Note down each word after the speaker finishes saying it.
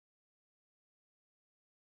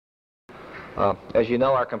As you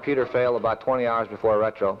know, our computer failed about 20 hours before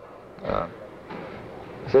retro.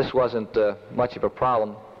 This wasn't much of a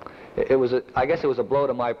problem. I guess it was a blow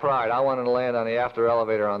to my pride. I wanted to land on the after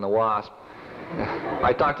elevator on the Wasp.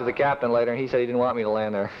 I talked to the captain later, and he said he didn't want me to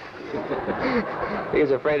land there. He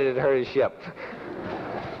was afraid it'd hurt his ship.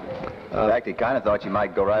 In fact, he kind of thought you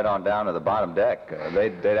might go right on down to the bottom deck.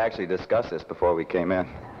 They'd actually discussed this before we came in.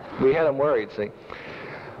 We had him worried, see.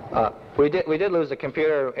 We did lose the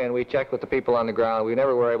computer, and we checked with the people on the ground. We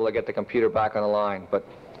never were able to get the computer back on the line, but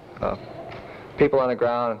people on the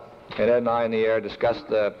ground and Ed and I in the air discussed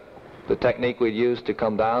the technique we'd use to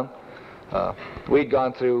come down. We'd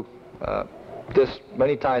gone through this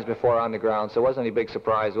many times before on the ground, so it wasn't any big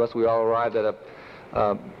surprise to us. We all arrived at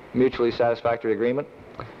a mutually satisfactory agreement.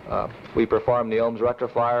 We performed the Ohms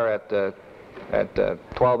retrofire at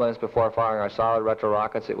 12 minutes before firing our solid retro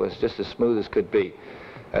rockets. It was just as smooth as could be.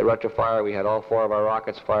 At retrofire, we had all 4 of our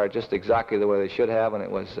rockets fired just exactly the way they should have, and it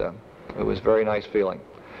was a very nice feeling.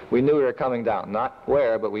 We knew we were coming down, not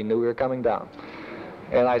where, but we knew we were coming down.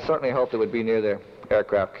 And I certainly hoped it would be near the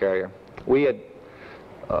aircraft carrier. We had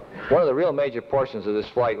one of the real major portions of this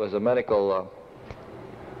flight was the medical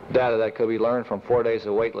data that could be learned from 4 days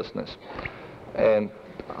of weightlessness. And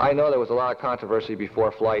I know there was a lot of controversy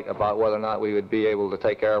before flight about whether or not we would be able to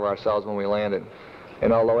take care of ourselves when we landed.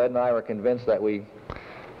 And although Ed and I were convinced that we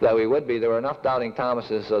would be, there were enough doubting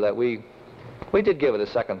Thomases so that we did give it a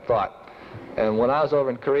second thought. And when I was over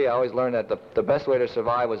in Korea, I always learned that the best way to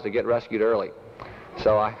survive was to get rescued early.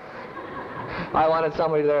 So I wanted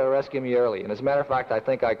somebody there to rescue me early. And as a matter of fact, I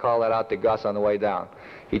think I called that out to Gus on the way down.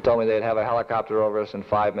 He told me they'd have a helicopter over us in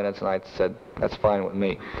 5 minutes, and I said, that's fine with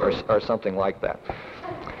me, or something like that.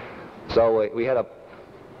 So we had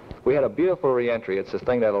a beautiful re-entry. It's a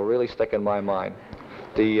thing that'll really stick in my mind.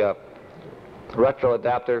 The retro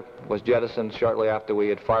adapter was jettisoned shortly after we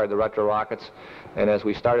had fired the retro rockets, and as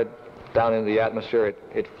we started down into the atmosphere,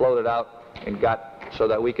 it floated out and got so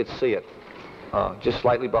that we could see it just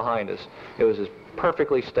slightly behind us. It was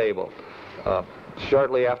perfectly stable.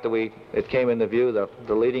 Shortly after it came into view,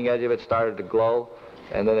 the leading edge of it started to glow,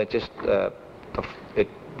 and then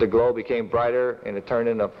the glow became brighter, and it turned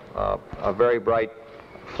into a very bright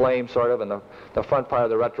flame, sort of, and the front part of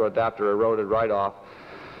the retro adapter eroded right off.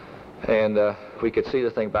 And we could see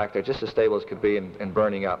the thing back there just as stable as could be and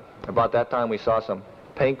burning up. About that time, we saw some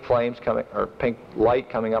pink flames coming, or pink light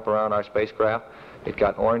coming up around our spacecraft. It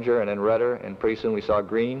got oranger and then redder, and pretty soon we saw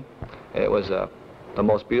green. And it was the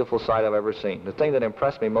most beautiful sight I've ever seen. The thing that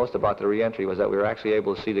impressed me most about the re-entry was that we were actually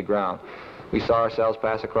able to see the ground. We saw ourselves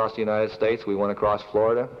pass across the United States. We went across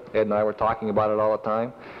Florida. Ed and I were talking about it all the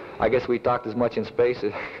time. I guess we talked as much in space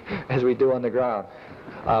as we do on the ground.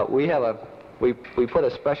 We put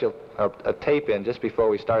a special tape in just before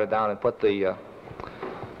we started down and put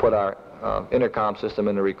our intercom system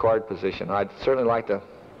in the record position. I'd certainly like to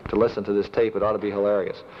listen to this tape. It ought to be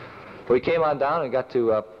hilarious. We came on down and got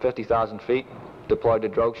to 50,000 feet, deployed the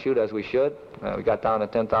drogue chute as we should. We got down to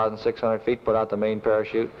 10,600 feet, put out the main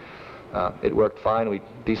parachute. It worked fine. We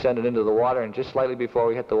descended into the water, and just slightly before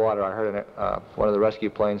we hit the water, I heard one of the rescue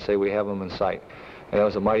planes say, "We have them in sight." And it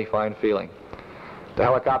was a mighty fine feeling. The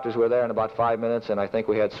helicopters were there in about 5 minutes, and I think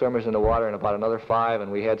we had swimmers in the water in about another 5,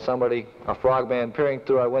 and we had a frogman peering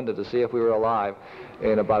through our window to see if we were alive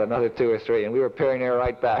in about another 2 or 3, and we were peering there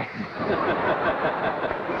right back.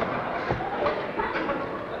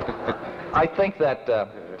 I think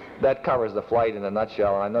that covers the flight in a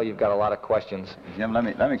nutshell, and I know you've got a lot of questions. Jim, let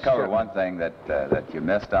me cover one thing that you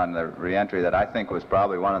missed on the re-entry that I think was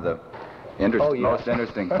probably one of the most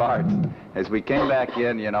interesting parts. As we came back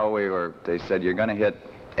in, you know, they said you're going to hit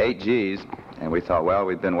 8 Gs, and we thought, well,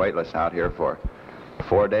 we've been weightless out here for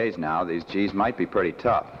 4 days now. These Gs might be pretty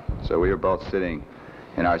tough. So we were both sitting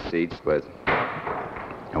in our seats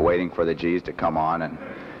waiting for the Gs to come on,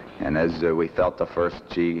 and as we felt the first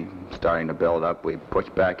G starting to build up, we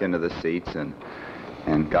pushed back into the seats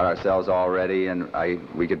and got ourselves all ready, and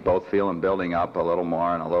we could both feel them building up a little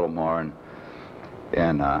more and a little more,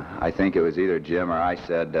 and I think it was either Jim or I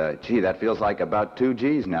said, gee, that feels like about 2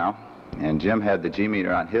 Gs now. And Jim had the G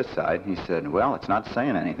meter on his side. He said, well, it's not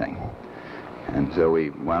saying anything. And so we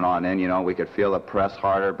went on in, you know, we could feel the press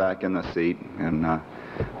harder back in the seat. And I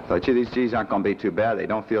thought, gee, these Gs aren't going to be too bad. They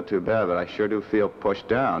don't feel too bad, but I sure do feel pushed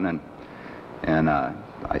down. And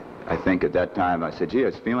I think at that time I said, gee,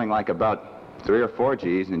 it's feeling like about 3 or 4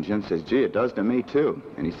 Gs. And Jim says, gee, it does to me too.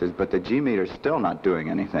 And he says, but the G meter's still not doing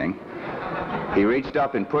anything. He reached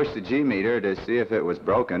up and pushed the G meter to see if it was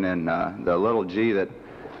broken, and the little G that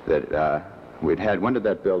when did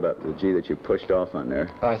that build up, the G that you pushed off on there?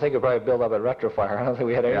 I think it probably built up at retrofire. I don't think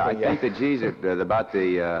we had anything Yeah, I yet. think the G's, about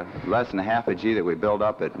the less than half a G that we built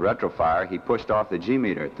up at retrofire, he pushed off the G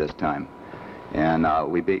meter at this time. And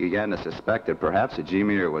we began to suspect that perhaps the G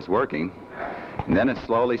meter was working. And then it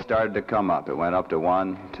slowly started to come up. It went up to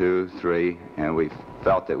 1, 2, 3, and we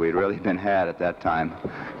felt that we'd really been had at that time.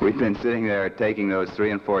 We'd been sitting there taking those 3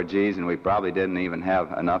 and 4 Gs, and we probably didn't even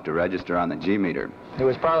have enough to register on the G meter. It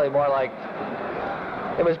was probably more like,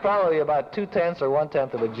 it was probably about 2/10 or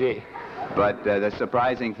 1/10 of a G. But the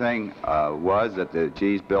surprising thing was that the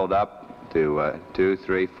Gs built up to 2,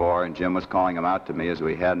 3, 4, and Jim was calling them out to me, as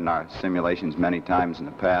we had in our simulations many times in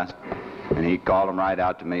the past. And he called them right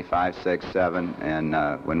out to me, 5, 6, 7, and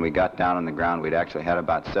when we got down on the ground, we'd actually had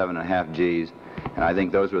about 7.5 Gs. And I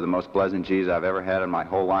think those were the most pleasant Gs I've ever had in my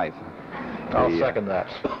whole life. I'll second that.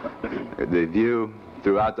 The view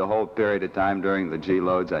throughout the whole period of time during the G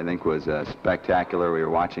loads, I think, was spectacular. We were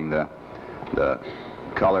watching the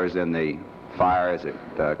colors in the fire as it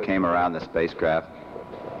came around the spacecraft.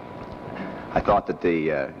 I thought that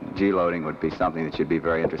the G loading would be something that you'd be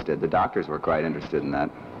very interested. The doctors were quite interested in that.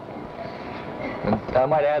 And I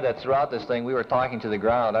might add that throughout this thing, we were talking to the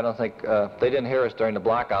ground. I don't think, they didn't hear us during the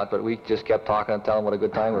blackout, but we just kept talking and telling them what a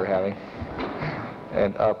good time we were having.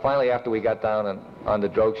 And finally, after we got down on the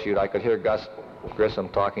drogue chute, I could hear Gus Grissom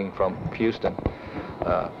talking from Houston.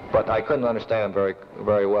 But I couldn't understand him very,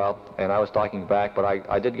 very well, and I was talking back, but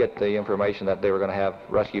I did get the information that they were going to have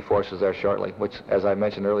rescue forces there shortly, which, as I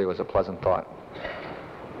mentioned earlier, was a pleasant thought.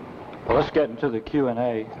 Well, let's get into the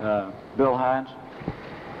Q&A. Bill Hines.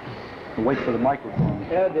 Wait for the microphone.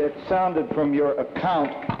 Ed, it sounded from your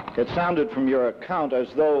account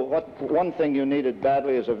as though one thing you needed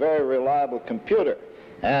badly is a very reliable computer.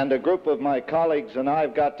 And a group of my colleagues and I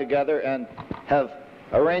have got together and have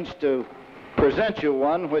arranged to present you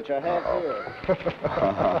one, which I have here.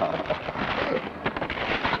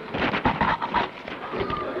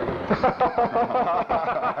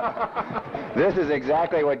 This is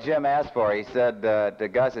exactly what Jim asked for. He said to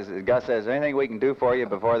Gus, Gus says, anything we can do for you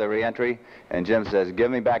before the re-entry? And Jim says,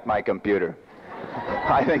 give me back my computer.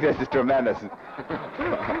 I think this is tremendous.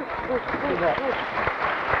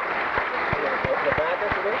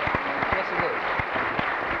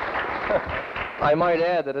 I might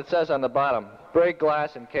add that it says on the bottom, break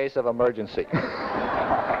glass in case of emergency.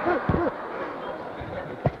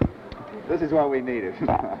 This is what we needed.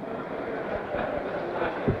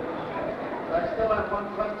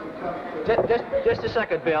 Just a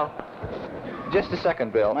second, Bill. Just a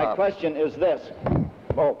second, Bill. My question is this.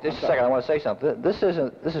 Oh, just a second. I want to say something. This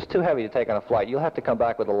is too heavy to take on a flight. You'll have to come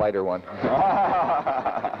back with a lighter one.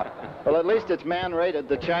 Well, at least it's man-rated.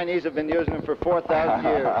 The Chinese have been using them for 4,000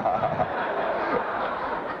 years.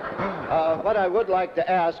 What I would like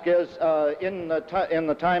to ask is, in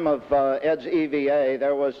the time of Ed's EVA,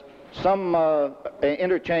 there was some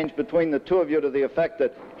interchange between the two of you to the effect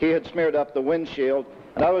that he had smeared up the windshield.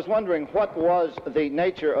 And I was wondering, what was the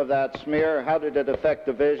nature of that smear? How did it affect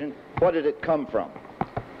the vision? What did it come from?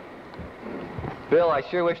 Bill, I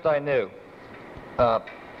sure wished I knew.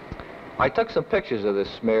 I took some pictures of this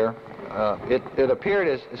smear. It appeared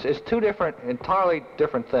as two entirely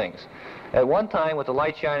different things. At one time, with the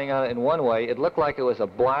light shining on it in one way, it looked like it was a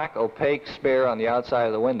black, opaque smear on the outside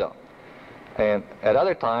of the window. And at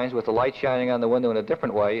other times, with the light shining on the window in a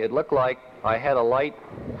different way, it looked like I had a light,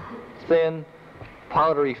 thin,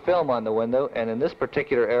 powdery film on the window, and in this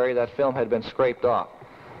particular area, that film had been scraped off.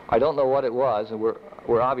 I don't know what it was, and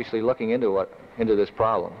we're obviously looking into this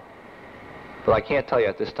problem. But I can't tell you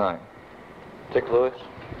at this time. Dick Lewis.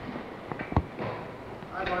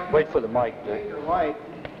 Wait for the mic, Dick. Major White.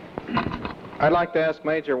 I'd like to ask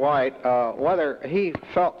Major White whether he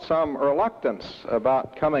felt some reluctance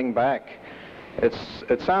about coming back.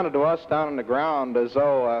 It sounded to us down on the ground as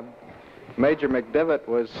though Major McDivitt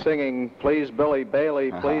was singing, "Please, Billy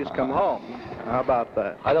Bailey, please come home." How about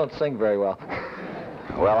that? I don't sing very well.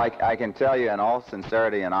 Well, I can tell you in all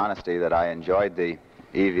sincerity and honesty that I enjoyed the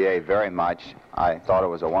EVA very much. I thought it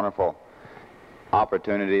was a wonderful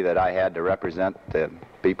opportunity that I had to represent the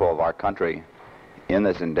people of our country in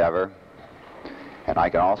this endeavor. And I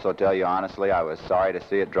can also tell you honestly, I was sorry to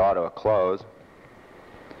see it draw to a close.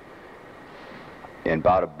 In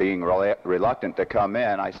about being reluctant to come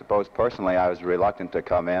in, I suppose personally I was reluctant to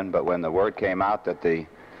come in, but when the word came out that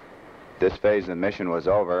this phase of the mission was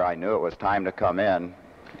over, I knew it was time to come in,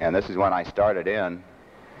 and this is when I started in.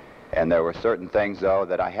 And there were certain things, though,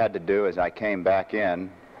 that I had to do as I came back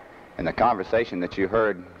in. And the conversation that you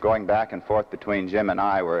heard going back and forth between Jim and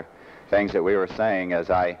I were things that we were saying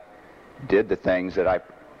as I did the things that I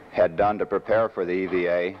had done to prepare for the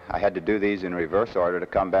EVA. I had to do these in reverse order to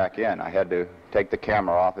come back in. I had to take the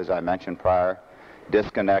camera off, as I mentioned prior,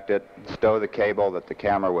 disconnect it, stow the cable that the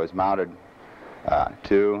camera was mounted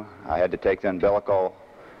to. I had to take the umbilical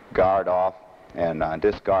guard off and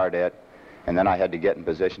discard it, and then I had to get in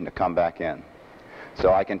position to come back in.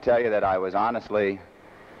 So I can tell you that I was honestly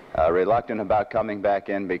reluctant about coming back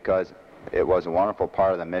in because it was a wonderful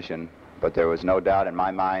part of the mission, but there was no doubt in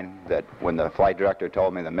my mind that when the flight director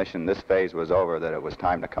told me the mission, this phase was over, that it was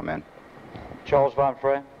time to come in. Charles Von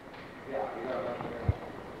Frey?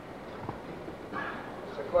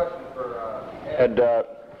 It's a question for Ed.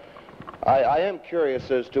 I am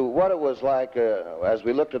curious as to what it was like as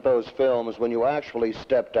we looked at those films when you actually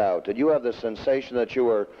stepped out. Did you have the sensation that you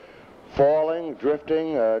were falling,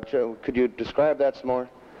 drifting? Could you describe that some more?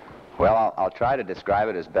 Well, I'll try to describe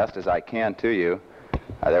it as best as I can to you.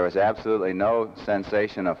 There was absolutely no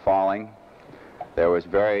sensation of falling. There was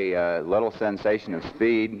very little sensation of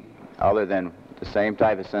speed other than the same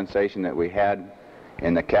type of sensation that we had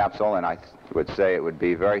in the capsule, and I would say it would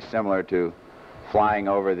be very similar to flying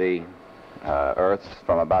over the Earth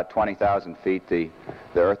from about 20,000 feet. The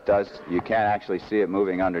Earth does, you can't actually see it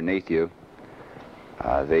moving underneath you.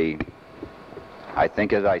 I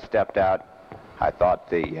think as I stepped out, I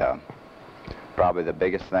thought probably the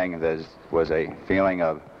biggest thing was a feeling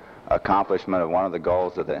of accomplishment of one of the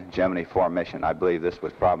goals of the Gemini IV mission. I believe this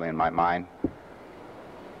was probably in my mind.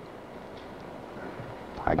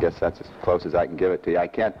 I guess that's as close as I can give it to you.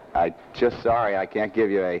 I'm just sorry I can't give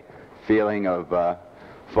you a feeling of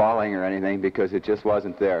falling or anything because it just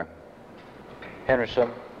wasn't there. Henderson?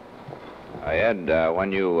 Ed,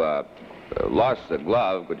 when you lost the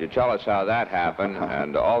glove, could you tell us how that happened?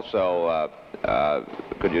 And also,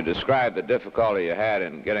 could you describe the difficulty you had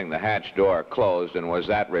in getting the hatch door closed, and was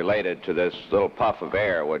that related to this little puff of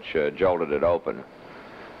air which jolted it open?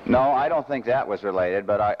 No, I don't think that was related,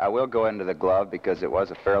 but I will go into the glove because it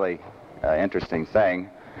was a fairly interesting thing.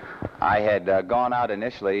 I had gone out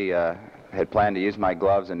initially, had planned to use my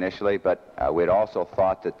gloves initially, but we'd also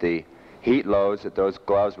thought that the heat loads that those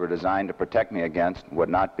gloves were designed to protect me against would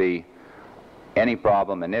not be any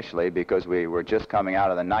problem initially because we were just coming out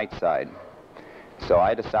of the night side. So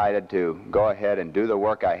I decided to go ahead and do the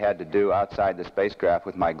work I had to do outside the spacecraft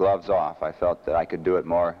with my gloves off. I felt that I could do it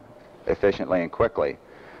more efficiently and quickly.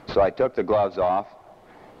 So I took the gloves off,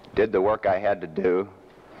 did the work I had to do,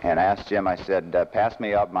 and asked Jim, I said, pass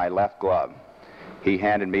me up my left glove. He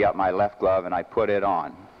handed me up my left glove and I put it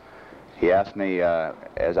on. He asked me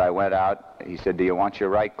as I went out, he said, do you want your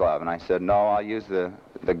right glove? And I said, no, I'll use the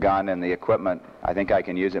gun and the equipment. I think I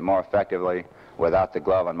can use it more effectively without the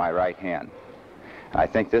glove on my right hand. And I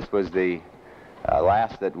think this was the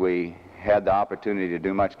last that we had the opportunity to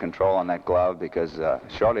do much control on that glove because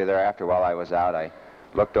shortly thereafter while I was out, I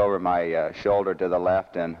looked over my shoulder to the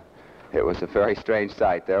left and it was a very strange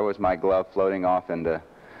sight. There was my glove floating off into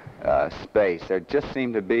space. There just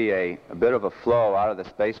seemed to be a bit of a flow out of the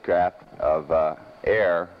spacecraft of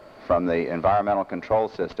air from the environmental control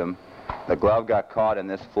system. The glove got caught in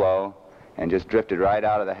this flow and just drifted right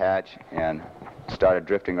out of the hatch and started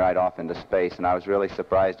drifting right off into space, and I was really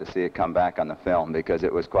surprised to see it come back on the film because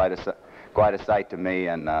it was quite a sight to me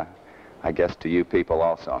and I guess to you people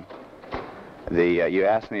also. You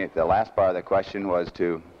asked me, the last part of the question was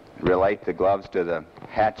to relate the gloves to the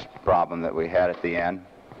hatch problem that we had at the end,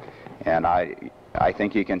 and I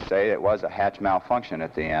think you can say it was a hatch malfunction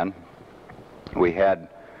at the end. We had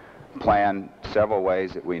planned several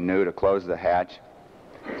ways that we knew to close the hatch.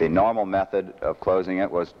 The normal method of closing it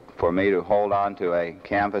was for me to hold on to a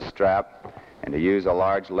canvas strap and to use a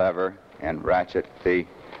large lever and ratchet the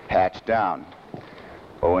hatch down.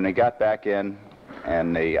 But when we got back in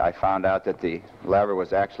and I found out that the lever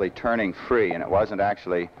was actually turning free and it wasn't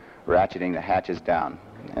actually ratcheting the hatches down.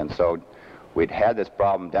 And so we'd had this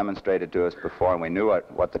problem demonstrated to us before and we knew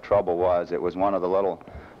what the trouble was. It was one of the little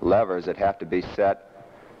levers that have to be set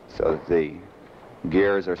so that the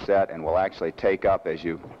gears are set and will actually take up as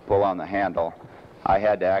you pull on the handle. I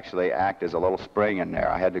had to actually act as a little spring in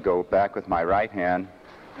there. I had to go back with my right hand,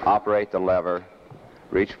 operate the lever,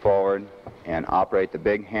 reach forward, and operate the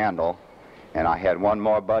big handle. And I had one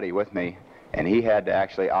more buddy with me, and he had to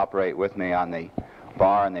actually operate with me on the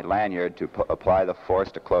bar and the lanyard to apply the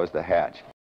force to close the hatch.